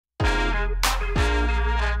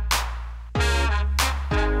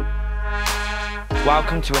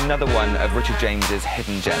Welcome to another one of Richard James's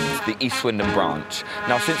Hidden Gems, the East Swindon branch.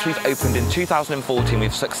 Now, since we've opened in 2014,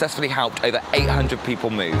 we've successfully helped over 800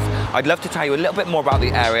 people move. I'd love to tell you a little bit more about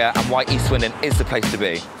the area and why East Swindon is the place to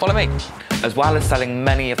be. Follow me. As well as selling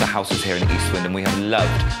many of the houses here in East Swindon, we have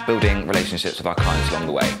loved building relationships with our clients along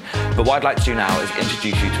the way. But what I'd like to do now is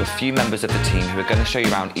introduce you to a few members of the team who are going to show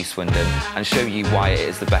you around East Swindon and show you why it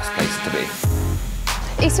is the best place to be.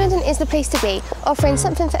 East Swindon is the place to be, offering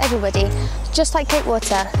something for everybody, just like Cape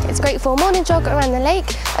Water. It's great for a morning jog around the lake,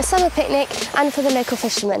 a summer picnic and for the local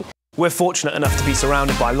fishermen. We're fortunate enough to be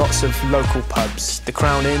surrounded by lots of local pubs, the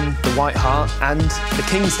Crown Inn, the White Hart and the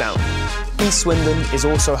Kingsdown. East Swindon is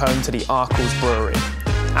also home to the Arkles Brewery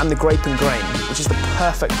and the Grape and Grain, which is the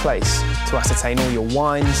perfect place to ascertain all your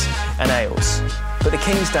wines and ales. But the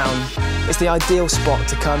Kingsdown is the ideal spot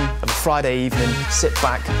to come of a Friday evening, sit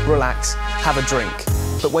back, relax, have a drink.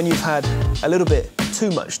 But when you've had a little bit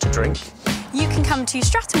too much to drink, you can come to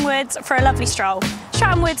Stratton Woods for a lovely stroll.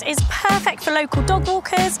 Stratton Woods is perfect for local dog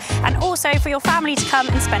walkers and also for your family to come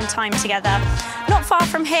and spend time together. Not far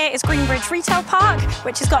from here is Greenbridge Retail Park,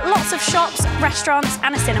 which has got lots of shops, restaurants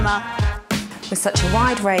and a cinema. With such a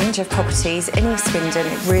wide range of properties in East Swindon,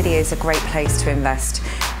 it really is a great place to invest,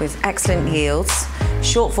 with excellent yields,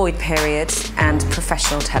 short void periods and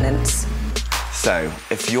professional tenants. So,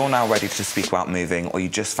 if you're now ready to speak about moving or you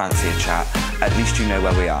just fancy a chat, at least you know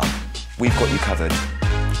where we are. We've got you covered.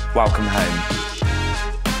 Welcome home.